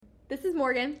This is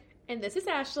Morgan. And this is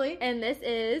Ashley. And this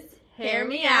is Hear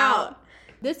Me Out.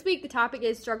 This week the topic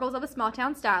is struggles of a small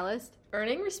town stylist.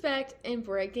 Earning respect and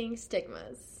breaking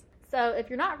stigmas. So if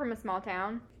you're not from a small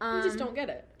town, You just don't get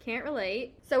it. Can't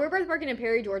relate. So we're both working in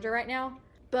Perry, Georgia right now.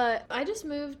 But I just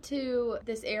moved to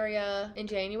this area in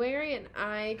January, and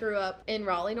I grew up in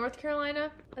Raleigh, North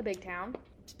Carolina. a big town.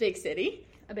 It's a big city.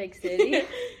 A big city.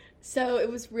 So it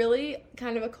was really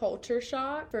kind of a culture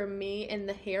shock for me in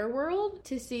the hair world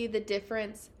to see the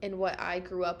difference in what I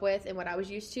grew up with and what I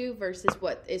was used to versus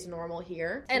what is normal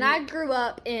here. And I grew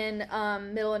up in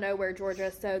middle of nowhere, Georgia,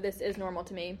 so this is normal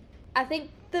to me. I think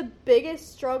the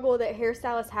biggest struggle that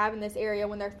hairstylists have in this area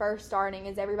when they're first starting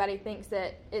is everybody thinks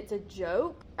that it's a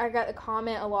joke. I got a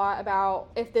comment a lot about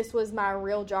if this was my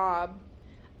real job.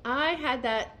 I had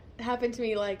that happen to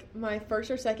me like my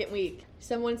first or second week.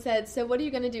 Someone said, "So what are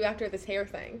you going to do after this hair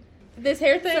thing?" This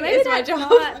hair thing So is my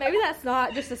job. Maybe that's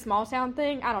not just a small town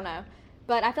thing. I don't know.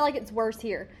 But I feel like it's worse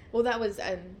here. Well, that was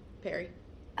in Perry.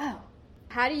 Oh.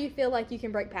 How do you feel like you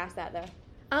can break past that, though?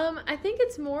 I think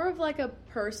it's more of like a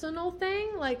personal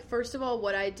thing. Like, first of all,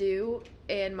 what I do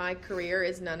in my career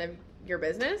is none of your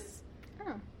business.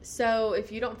 Oh. So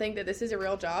if you don't think that this is a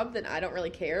real job, then I don't really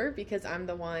care because I'm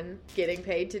the one getting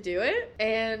paid to do it.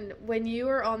 And when you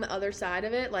are on the other side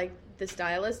of it, like the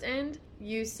stylist end,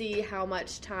 you see how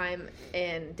much time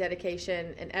and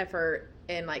dedication and effort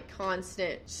and like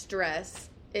constant stress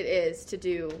it is to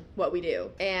do what we do.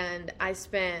 And I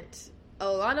spent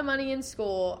a lot of money in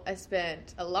school. I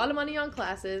spent a lot of money on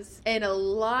classes and a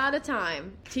lot of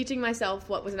time teaching myself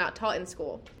what was not taught in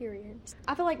school. Period.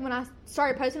 I feel like when I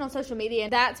started posting on social media,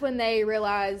 that's when they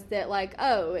realized that, like,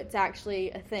 oh, it's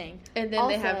actually a thing. And then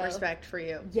also, they have respect for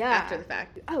you after the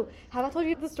fact. Oh, have I told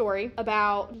you the story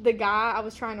about the guy I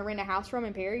was trying to rent a house from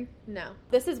in Perry? No.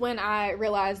 This is when I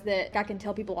realized that I can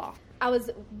tell people off. I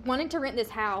was wanting to rent this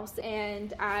house,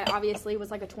 and I obviously was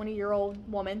like a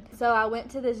 20-year-old woman. So I went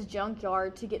to this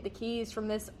junkyard to get the keys from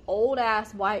this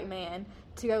old-ass white man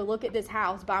to go look at this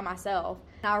house by myself.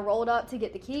 And I rolled up to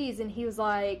get the keys, and he was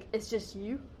like, "It's just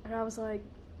you?" And I was like,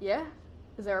 "Yeah.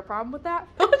 Is there a problem with that?"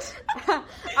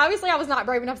 Obviously, I was not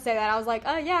brave enough to say that. I was like,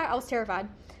 yeah, I was terrified.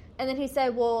 And then he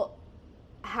said, "Well,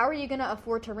 how are you going to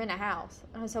afford to rent a house?"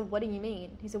 And I said, "What do you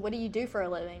mean?" He said, "What do you do for a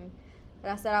living?"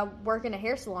 And I said, "I work in a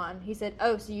hair salon." He said,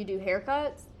 "Oh, so you do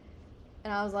haircuts?"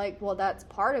 And I was like, "Well, that's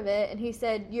part of it." And he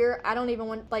said, you're not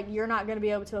going to be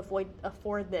able to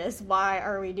afford this. Why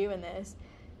are we doing this?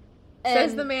 And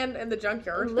says the man in the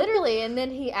junkyard. Literally. And then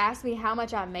he asked me how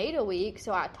much I made a week.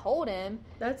 So I told him.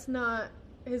 That's not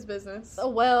his business. Oh,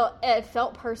 well, it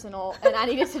felt personal and I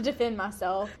needed to defend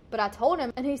myself. But I told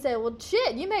him, and he said, "Well,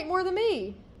 shit, you make more than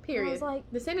me." Period. I was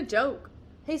like, this ain't a joke.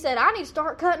 He said, "I need to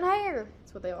start cutting hair."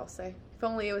 That's what they all say. If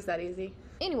only it was that easy.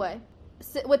 Anyway,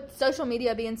 with social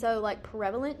media being so, like,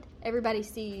 prevalent, everybody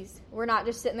sees. We're not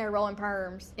just sitting there rolling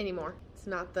perms. Anymore. It's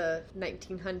not the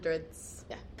 1900s.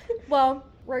 Yeah. Well,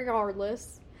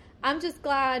 regardless, I'm just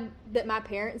glad that my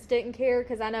parents didn't care,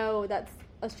 because I know that's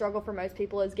a struggle for most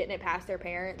people, is getting it past their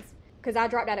parents. Because I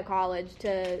dropped out of college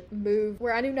to move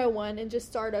where I knew no one and just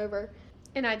start over.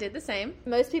 And I did the same.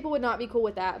 Most people would not be cool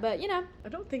with that, but, you know. I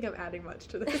don't think I'm adding much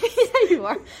to this. Yeah, you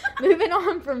are. Moving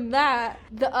on from that,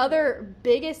 the other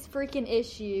biggest freaking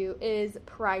issue is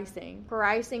pricing.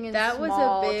 Pricing in that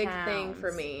small was a big towns. thing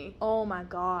for me. Oh, my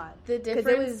God. The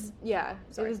difference.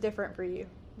 It was different for you.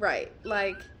 Right.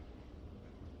 Like,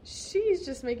 she's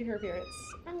just making her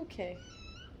appearance. Okay.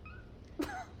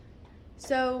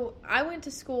 So, I went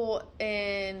to school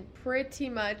in pretty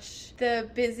much the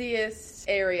busiest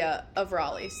area of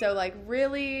Raleigh. So, like,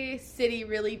 really city,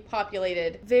 really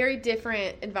populated, very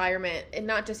different environment, and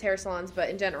not just hair salons, but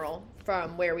in general,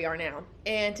 from where we are now.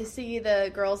 And to see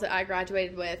the girls that I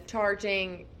graduated with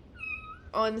charging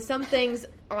on some things,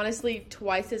 honestly,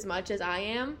 twice as much as I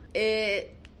am,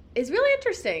 it is really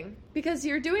interesting. Because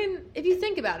if you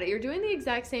think about it, you're doing the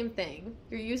exact same thing.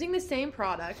 You're using the same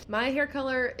product. My hair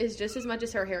color is just as much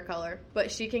as her hair color, but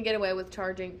she can get away with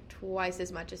charging twice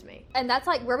as much as me. And that's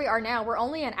like where we are now. We're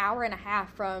only an hour and a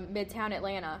half from Midtown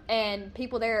Atlanta, and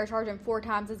people there are charging 4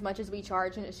 times as much as we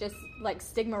charge, and it's just like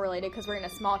stigma related because we're in a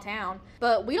small town.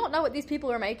 But we don't know what these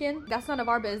people are making. That's none of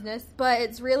our business. But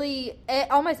it's really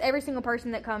almost every single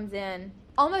person that comes in.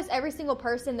 Almost every single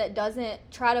person that doesn't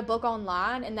try to book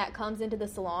online and that comes into the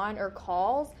salon or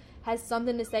calls has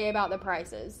something to say about the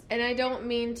prices. And I don't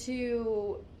mean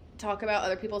to talk about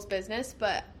other people's business,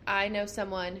 but I know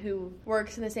someone who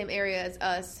works in the same area as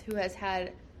us who has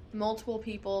had multiple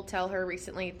people tell her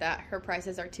recently that her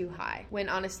prices are too high, when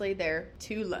honestly they're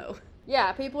too low.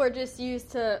 Yeah, people are just used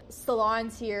to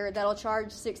salons here that'll charge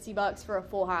 $60 for a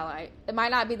full highlight. It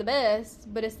might not be the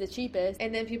best, but it's the cheapest.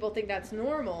 And then people think that's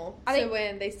normal. So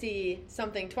when they see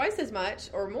something twice as much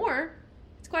or more,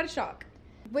 it's quite a shock.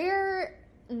 We're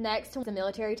next to the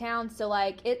military town, so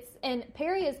like and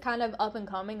Perry is kind of up and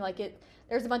coming. Like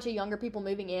there's a bunch of younger people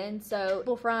moving in, so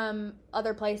people from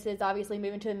other places obviously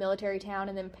moving to a military town,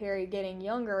 and then Perry getting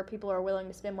younger, people are willing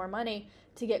to spend more money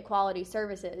to get quality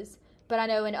services. But I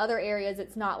know in other areas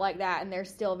it's not like that, and they're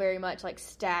still very much like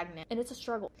stagnant, and it's a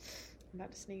struggle. I'm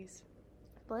about to sneeze.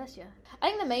 Bless you. I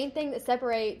think the main thing that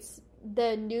separates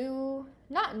the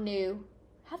not new,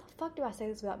 how the fuck do I say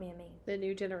this without being mean? The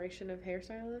new generation of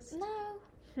hairstylists? No.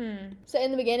 So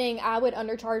in the beginning, I would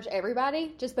undercharge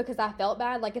everybody just because I felt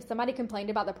bad. Like if somebody complained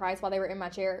about the price while they were in my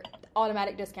chair,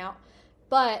 automatic discount.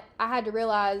 But I had to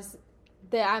realize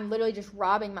that I'm literally just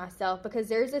robbing myself, because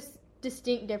there's this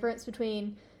distinct difference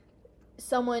between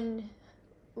someone...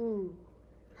 Ooh.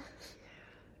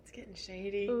 It's getting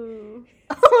shady. Ooh.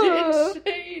 It's getting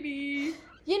shady.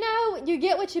 You know, you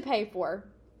get what you pay for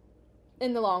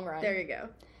in the long run. There you go.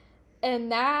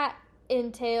 And that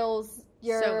entails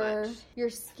so much.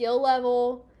 Your skill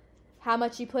level, how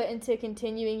much you put into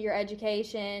continuing your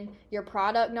education, your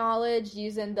product knowledge,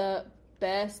 using the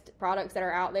best products that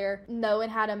are out there, knowing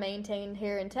how to maintain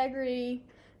hair integrity.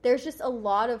 There's just a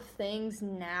lot of things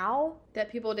now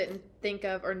that people didn't think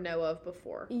of or know of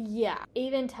before. Yeah,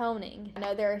 even toning. I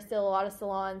know there are still a lot of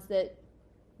salons that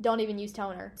don't even use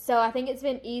toner. So I think it's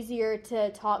been easier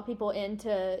to talk people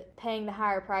into paying the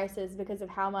higher prices because of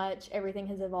how much everything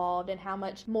has evolved and how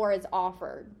much more is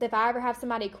offered. If I ever have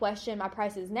somebody question my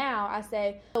prices now, I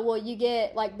say, oh, well, you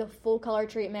get like the full color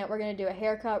treatment. We're going to do a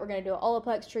haircut. We're going to do an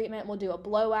Olaplex treatment. We'll do a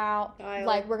blowout.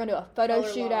 Like we're going to do a photo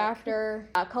shoot after,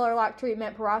 a color lock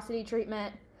treatment, porosity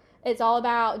treatment. It's all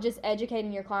about just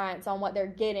educating your clients on what they're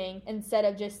getting instead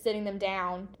of just sitting them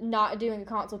down, not doing a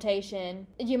consultation.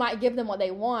 You might give them what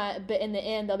they want, but in the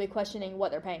end, they'll be questioning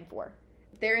what they're paying for.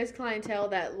 There is clientele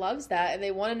that loves that, and they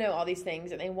want to know all these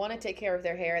things, and they want to take care of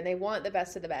their hair, and they want the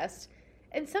best of the best.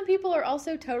 And some people are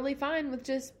also totally fine with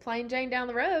just plain Jane down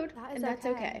the road, and that's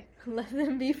okay. Let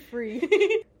them be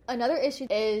free. Another issue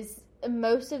is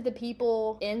most of the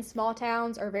people in small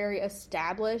towns are very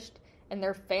established, and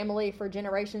their family for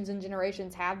generations and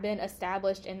generations have been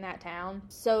established in that town.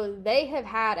 So they have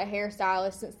had a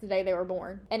hairstylist since the day they were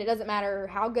born. And it doesn't matter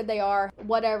how good they are,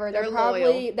 whatever. They're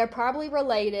probably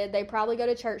related. They probably go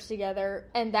to church together.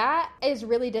 And that is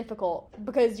really difficult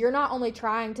because you're not only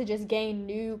trying to just gain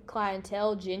new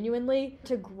clientele genuinely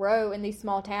to grow in these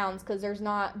small towns, because there's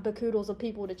not bacoodles of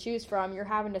people to choose from. You're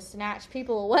having to snatch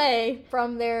people away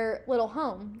from their little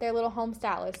home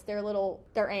stylist,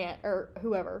 their aunt or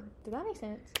whoever. Does that make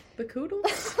sense?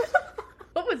 Bacoodles?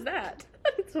 What was that?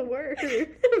 It's a word.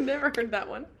 I've never heard that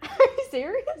one. Are you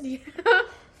serious? Yeah.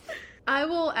 I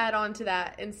will add on to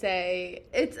that and say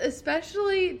it's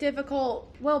especially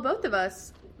difficult. Well, both of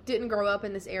us didn't grow up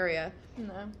in this area.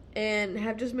 No. And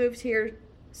have just moved here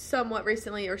somewhat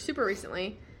recently or super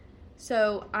recently.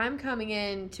 So I'm coming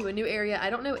into a new area. I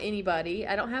don't know anybody.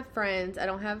 I don't have friends. I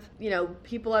don't have,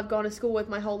 people I've gone to school with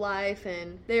my whole life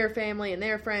and their family and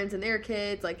their friends and their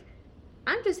kids. Like,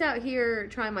 I'm just out here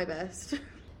trying my best.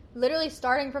 Literally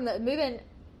starting from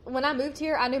when I moved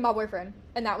here, I knew my boyfriend,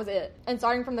 and that was it. And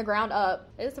starting from the ground up,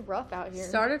 it's rough out here.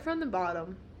 Started from the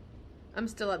bottom. I'm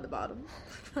still at the bottom.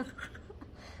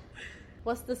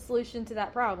 What's the solution to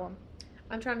that problem?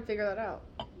 I'm trying to figure that out.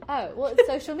 Oh, well, it's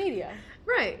social media.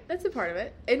 Right, that's a part of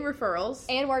it. And referrals.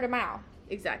 And word of mouth.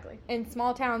 Exactly. In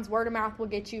small towns, word of mouth will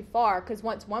get you far, because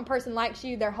once one person likes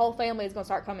you, their whole family is going to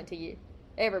start coming to you.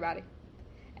 Everybody.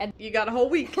 And you got a whole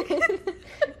week.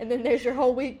 And then there's your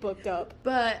whole week booked up.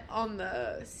 But on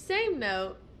the same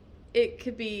note, it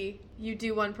could be you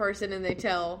do one person and they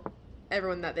tell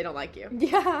everyone that they don't like you.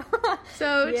 Yeah.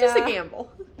 So it's just a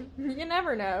gamble. You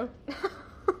never know.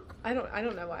 I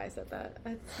don't know why I said that.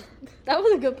 That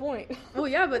was a good point. Well,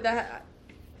 yeah, but that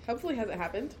hopefully hasn't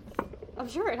happened. I'm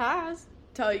sure it has.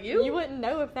 Tell you? You wouldn't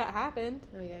know if that happened.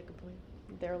 Oh, yeah, good point.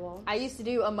 They're long. I used to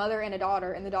do a mother and a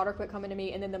daughter, and the daughter quit coming to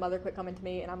me, and then the mother quit coming to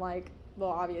me, and I'm like, well,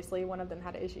 obviously one of them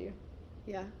had an issue.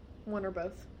 Yeah, one or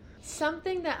both.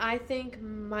 Something that I think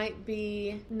might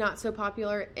be not so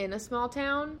popular in a small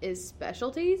town is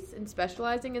specialties and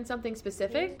specializing in something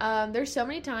specific. There's so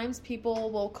many times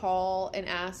people will call and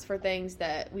ask for things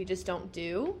that we just don't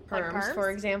do. Perms,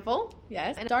 for example.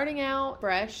 Yes. And starting out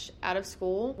fresh out of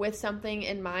school with something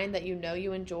in mind that you know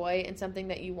you enjoy and something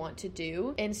that you want to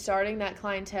do, and starting that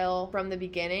clientele from the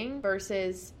beginning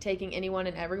versus taking anyone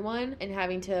and everyone and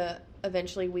having to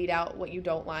eventually weed out what you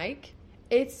don't like.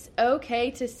 it's okay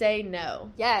to say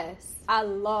no. Yes. I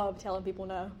love telling people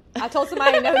no. I told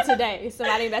somebody no today.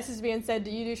 Somebody messaged me and said,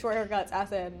 do you do short haircuts? I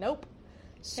said, nope.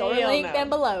 Short link no. down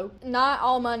below. Not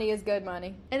all money is good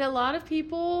money. And a lot of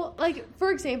people, like,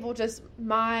 for example, just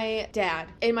my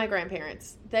dad and my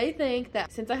grandparents, they think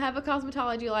that since I have a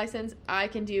cosmetology license, I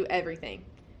can do everything.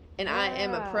 And I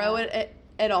am a pro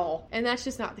at all. And that's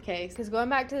just not the case. Because going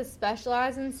back to the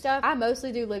specialized and stuff, I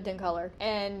mostly do lived in color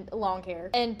and long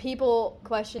hair. And people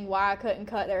question why I couldn't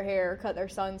cut their hair, cut their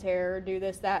son's hair, or do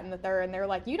this, that, and the third. And they're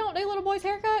like, you don't do little boys'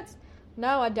 haircuts?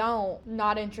 No, I don't.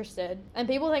 Not interested. And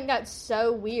people think that's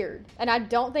so weird. And I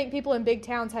don't think people in big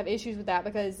towns have issues with that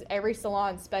because every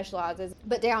salon specializes.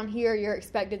 But down here, you're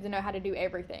expected to know how to do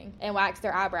everything and wax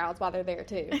their eyebrows while they're there,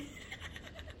 too.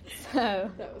 So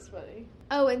that was funny.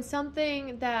 Oh, and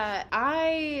something that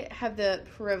I have the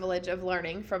privilege of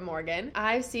learning from Morgan,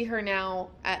 I see her now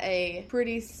at a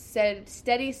pretty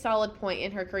steady, solid point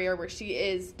in her career where she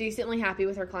is decently happy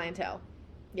with her clientele.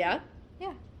 Yeah?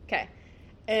 Yeah. Okay.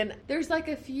 And there's like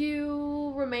a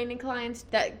few remaining clients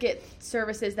that get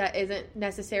services that isn't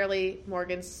necessarily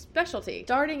Morgan's specialty.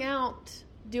 Starting out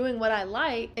doing what I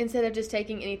like instead of just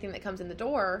taking anything that comes in the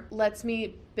door lets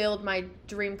me build my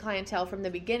dream clientele from the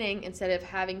beginning instead of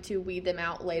having to weed them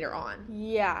out later on.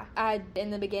 Yeah, I, in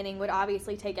the beginning, would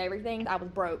obviously take everything. I was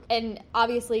broke. And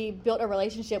obviously built a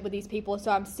relationship with these people,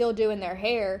 so I'm still doing their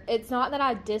hair. It's not that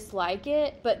I dislike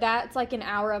it, but that's like an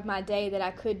hour of my day that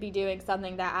I could be doing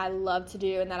something that I love to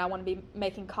do and that I want to be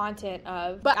making content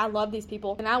of. But I love these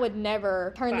people, and I would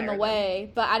never turn them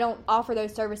away, but I don't offer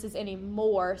those services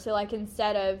anymore. So, like,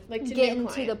 instead of like getting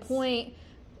to the point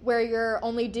where you're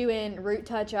only doing root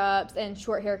touch-ups and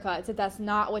short haircuts, if that's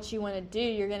not what you want to do,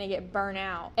 you're going to get burnt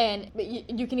out. And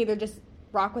you can either just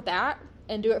rock with that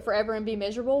and do it forever and be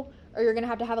miserable, or you're going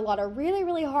to have a lot of really,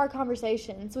 really hard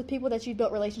conversations with people that you've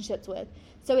built relationships with.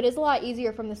 So it is a lot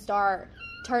easier from the start,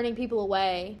 turning people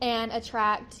away and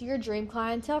attract your dream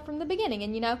clientele from the beginning.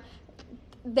 And, you know,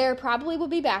 there probably will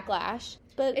be backlash,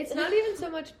 but it's not even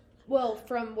so much... Well,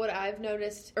 from what I've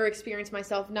noticed or experienced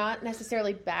myself, not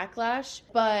necessarily backlash,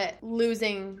 but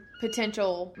losing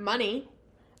potential money.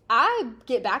 I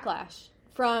get backlash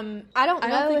from, I don't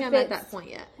think I'm at that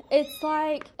point yet. It's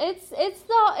like,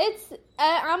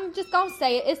 I'm just gonna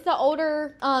say it, it's the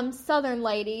older Southern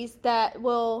ladies that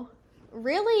will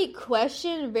really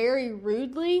question very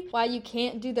rudely why you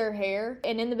can't do their hair.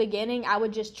 And in the beginning, I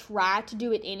would just try to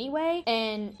do it anyway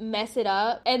and mess it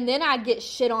up. And then I'd get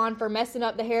shit on for messing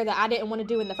up the hair that I didn't want to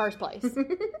do in the first place.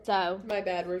 So. My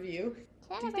bad review.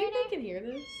 Do you think they can hear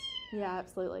this? Yeah,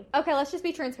 absolutely. Okay, let's just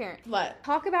be transparent. What?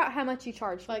 Talk about how much you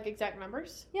charge. Like exact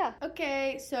numbers? Yeah.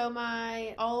 Okay, so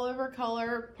my all over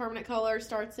color, permanent color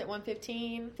starts at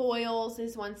 $115. Foils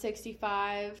is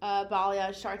 $165.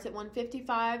 Balayage starts at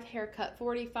 $155. Haircut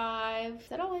 $45. Is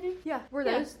that all I do? Yeah.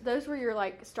 Those were your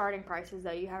like starting prices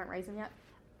though? You haven't raised them yet?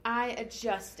 I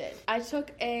adjusted. I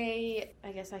took I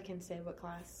guess I can say what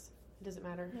class. It doesn't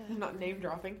matter. Yeah. I'm not name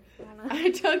dropping.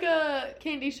 I took a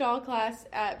Candy Shaw class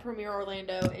at Premier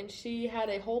Orlando, and she had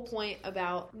a whole point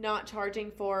about not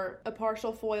charging for a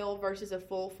partial foil versus a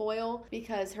full foil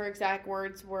because her exact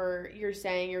words were, you're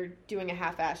saying you're doing a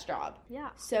half-ass job. Yeah.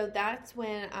 So that's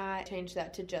when I changed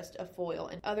that to just a foil.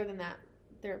 And other than that,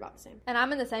 they're about the same. And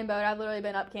I'm in the same boat. I've literally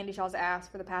been up Candy Shaw's ass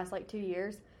for the past like 2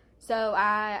 years. So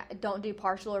I don't do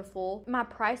partial or full. My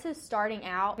prices starting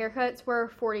out, haircuts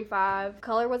were $45,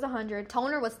 color was $100,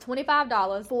 toner was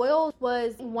 $25, foil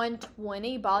was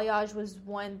 $120, balayage was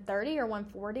 $130 or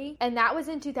 $140, and that was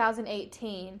in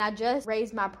 2018. I just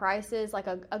raised my prices like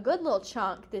a good little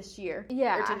chunk this year.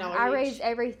 Yeah, I raised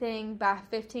everything by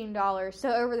 $15.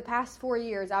 So over the past 4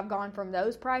 years, I've gone from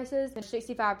those prices,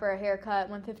 $65 for a haircut,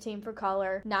 $115 for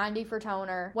color, $90 for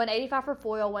toner, $185 for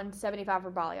foil, $175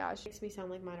 for balayage. Makes me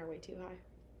sound like mine are way too high.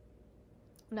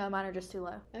 No, mine are just too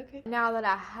low. Okay. Now that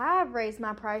I have raised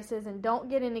my prices and don't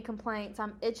get any complaints,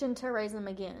 I'm itching to raise them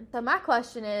again. So my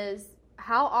question is,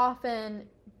 how often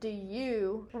do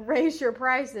you raise your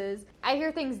prices? I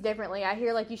hear things differently. I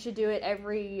hear like you should do it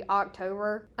every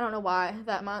October. I don't know why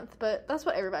that month, but that's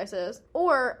what everybody says.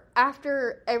 Or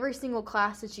after every single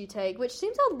class that you take, which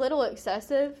seems a little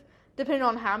excessive depending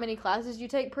on how many classes you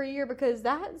take per year, because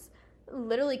that's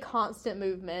literally constant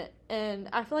movement, and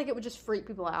I feel like it would just freak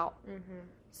people out. Mm-hmm.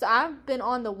 So I've been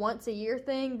on the once a year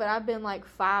thing, but I've been like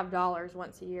 $5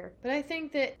 once a year. But I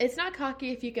think that it's not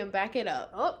cocky if you can back it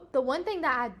up. Oh, the one thing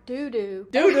that I do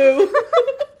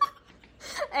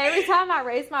Every time I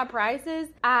raise my prices,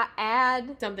 I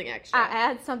add something extra.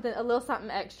 a little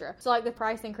something extra. So like the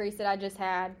price increase that I just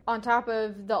had, on top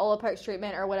of the Olaplex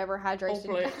treatment or whatever hydration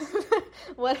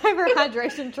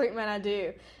treatment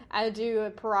I do a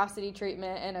porosity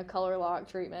treatment and a color lock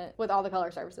treatment with all the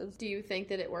color services. Do you think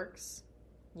that it works?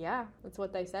 Yeah, that's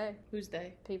what they say. Who's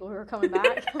they? People who are coming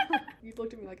back. You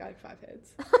looked at me like I had 5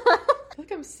 heads. I feel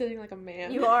like I'm sitting like a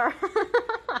man. You are.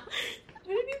 Why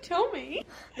didn't you tell me?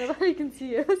 Nobody can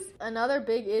see us. Another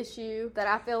big issue that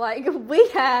I feel like we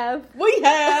have,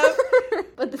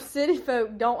 but the city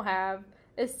folk don't have,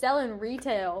 is selling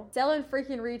retail. Selling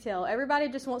freaking retail. Everybody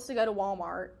just wants to go to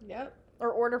Walmart. Yep. Or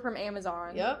order from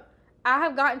Amazon. Yep. I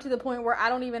have gotten to the point where I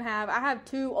have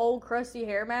 2 old crusty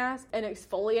hair masks and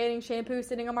exfoliating shampoo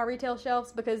sitting on my retail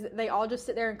shelves because they all just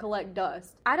sit there and collect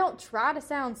dust. I don't try to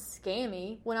sound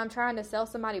scammy when I'm trying to sell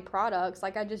somebody products.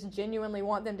 Like, I just genuinely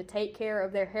want them to take care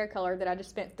of their hair color that I just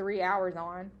spent 3 hours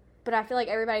on. But I feel like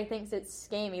everybody thinks it's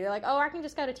scammy. They're like, oh, I can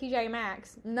just go to TJ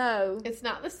Maxx. No. It's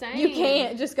not the same. You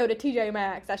can't just go to TJ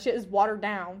Maxx. That shit is watered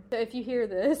down. So if you hear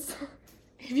this...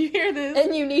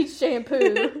 and you need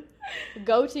shampoo,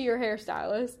 go to your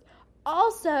hairstylist.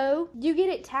 Also, you get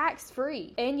it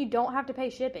tax-free, and you don't have to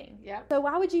pay shipping. Yep. So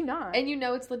why would you not? And you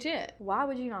know it's legit. Why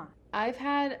would you not? I've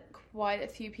had quite a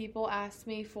few people ask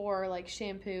me for, like,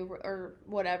 shampoo or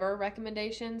whatever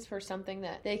recommendations for something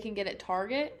that they can get at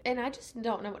Target, and I just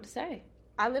don't know what to say.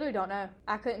 I literally don't know.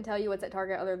 I couldn't tell you what's at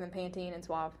Target other than Pantene and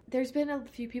Suave. There's been a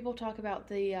few people talk about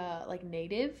the,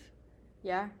 Native.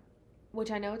 Yeah. Which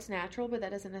I know it's natural, but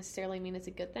that doesn't necessarily mean it's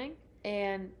a good thing.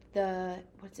 And the,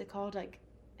 what's it called? Like,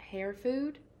 hair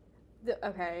food?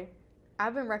 Okay.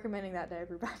 I've been recommending that to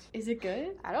everybody. Is it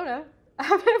good? I don't know.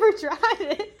 I've never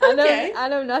tried it. Okay. I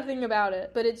know nothing about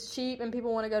it. But it's cheap and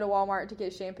people want to go to Walmart to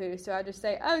get shampoo. So I just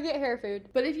say, oh, get hair food.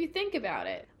 But if you think about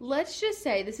it, let's just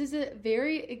say, this is a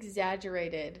very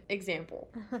exaggerated example.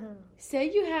 Say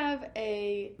you have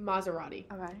a Maserati.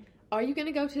 Okay. Are you going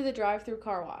to go to the drive-through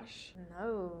car wash?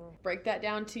 No. Break that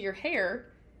down to your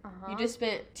hair. Uh-huh. You just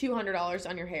spent $200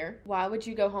 on your hair. Why would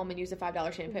you go home and use a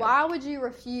 $5 shampoo? Why would you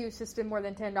refuse to spend more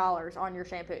than $10 on your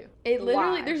shampoo? It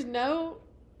literally, there's no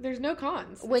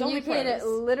cons. When you can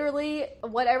literally,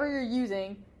 whatever you're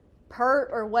using, Pert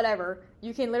or whatever,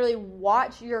 you can literally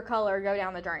watch your color go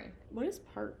down the drain. What is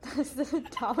Pert? It's the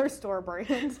dollar store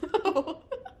brand. Oh.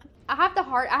 I had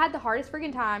the hardest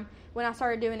freaking time when I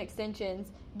started doing extensions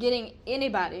getting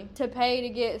anybody to pay to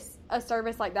get a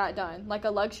service like that done, like a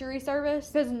luxury service,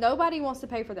 because nobody wants to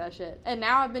pay for that shit. And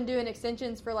now I've been doing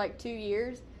extensions for like 2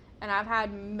 years, and I've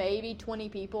had maybe 20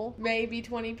 people.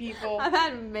 I've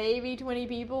had maybe 20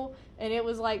 people, and it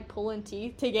was like pulling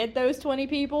teeth to get those 20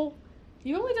 people.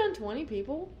 You only done 20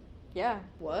 people? Yeah.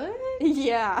 What?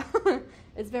 Yeah.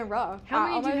 It's been rough. How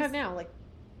many do you have now? Like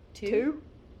 2?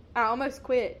 I almost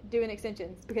quit doing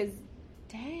extensions because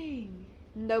dang,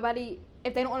 nobody,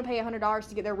 if they don't want to pay $100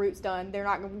 to get their roots done, they're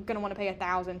not going to want to pay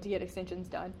 $1,000 to get extensions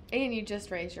done. And you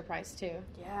just raised your price too.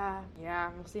 Yeah.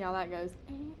 We'll see how that goes.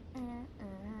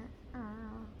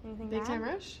 Anything Big bad? time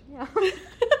rush? Yeah.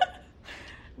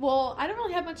 Well, I don't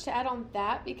really have much to add on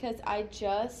that because I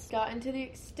just got into the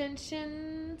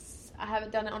extensions. I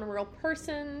haven't done it on a real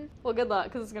person. Well, good luck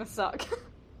because it's going to suck.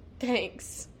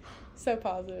 Thanks. So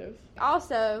positive.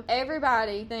 Also,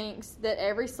 everybody thinks that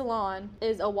every salon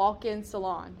is a walk-in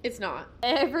salon. It's not.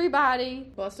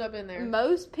 Everybody, bust up in there.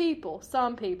 Most people,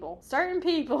 some people, certain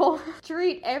people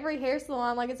treat every hair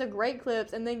salon like it's a Great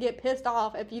Clips and then get pissed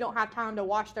off if you don't have time to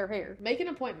wash their hair. Make an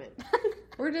appointment.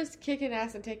 We're just kicking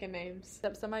ass and taking names.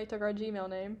 Except somebody took our Gmail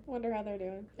name. Wonder how they're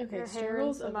doing. Okay, their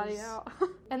struggles hair somebody out.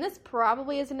 And this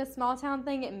probably isn't a small town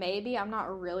thing. It may be. I'm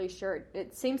not really sure.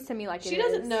 It seems to me like it is. She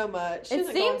doesn't know much. It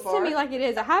seems to me like it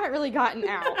is. I haven't really gotten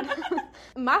out.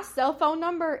 My cell phone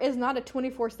number is not a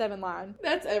 24/7 line.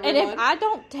 That's everyone. And if I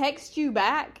don't text you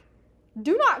back,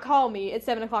 do not call me at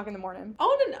 7 o'clock in the morning.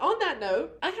 On that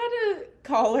note, I had a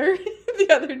caller the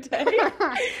other day,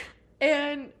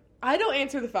 and I don't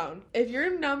answer the phone. If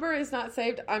your number is not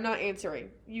saved, I'm not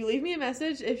answering. You leave me a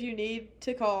message if you need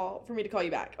to call for me to call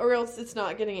you back, or else it's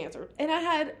not getting answered. And I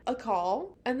had a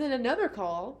call, and then another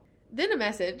call, then a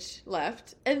message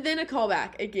left, and then a call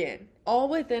back again. All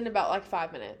within about like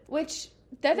 5 minutes. Which,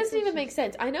 that doesn't even make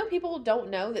sense. I know people don't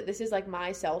know that this is like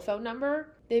my cell phone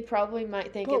number. They probably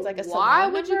might think it's like a salon why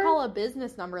number. would you call a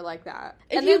business number like that?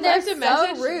 If and you then left they're a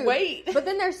message, so rude. wait. But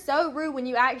then they're so rude when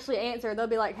you actually answer. They'll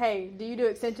be like, hey, do you do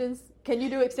extensions? Can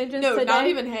you do extensions no, today? not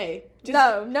even hey.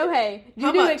 Just, no hey. Do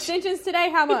you do much? extensions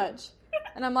today? How much?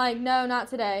 And I'm like, no, not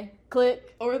today.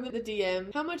 Click. Or the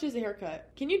DM. How much is a haircut?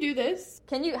 Can you do this?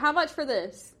 How much for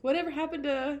this? Whatever happened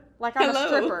to... Like I'm hello, a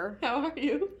stripper. How are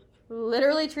you?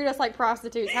 literally treat us like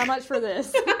prostitutes. How much for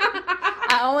this?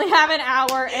 I only have an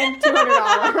hour and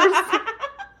 $200.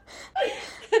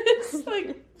 It's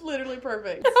like literally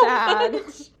perfect. Sad.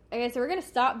 Okay, so we're going to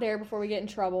stop there before we get in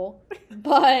trouble.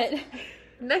 But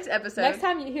next episode. Next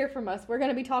time you hear from us, we're going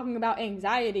to be talking about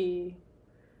anxiety.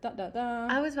 Dun, dun, dun.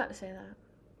 I was about to say that.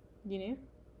 You knew?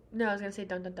 No, I was going to say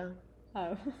dun dun dun.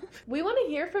 Oh. We want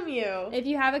to hear from you. If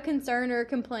you have a concern or a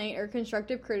complaint or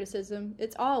constructive criticism,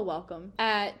 it's all welcome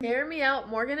at hearmeout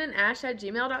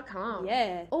morganandash@gmail.com.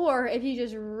 Yeah. Or if you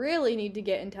just really need to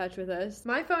get in touch with us,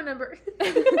 My phone number.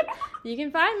 you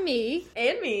can find me.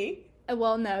 And me.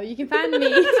 Well, no, you can find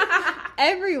me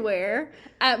everywhere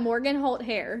at Morgan Holt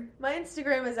Hair. My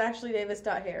Instagram is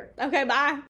ashleydavis.hair. Okay, bye.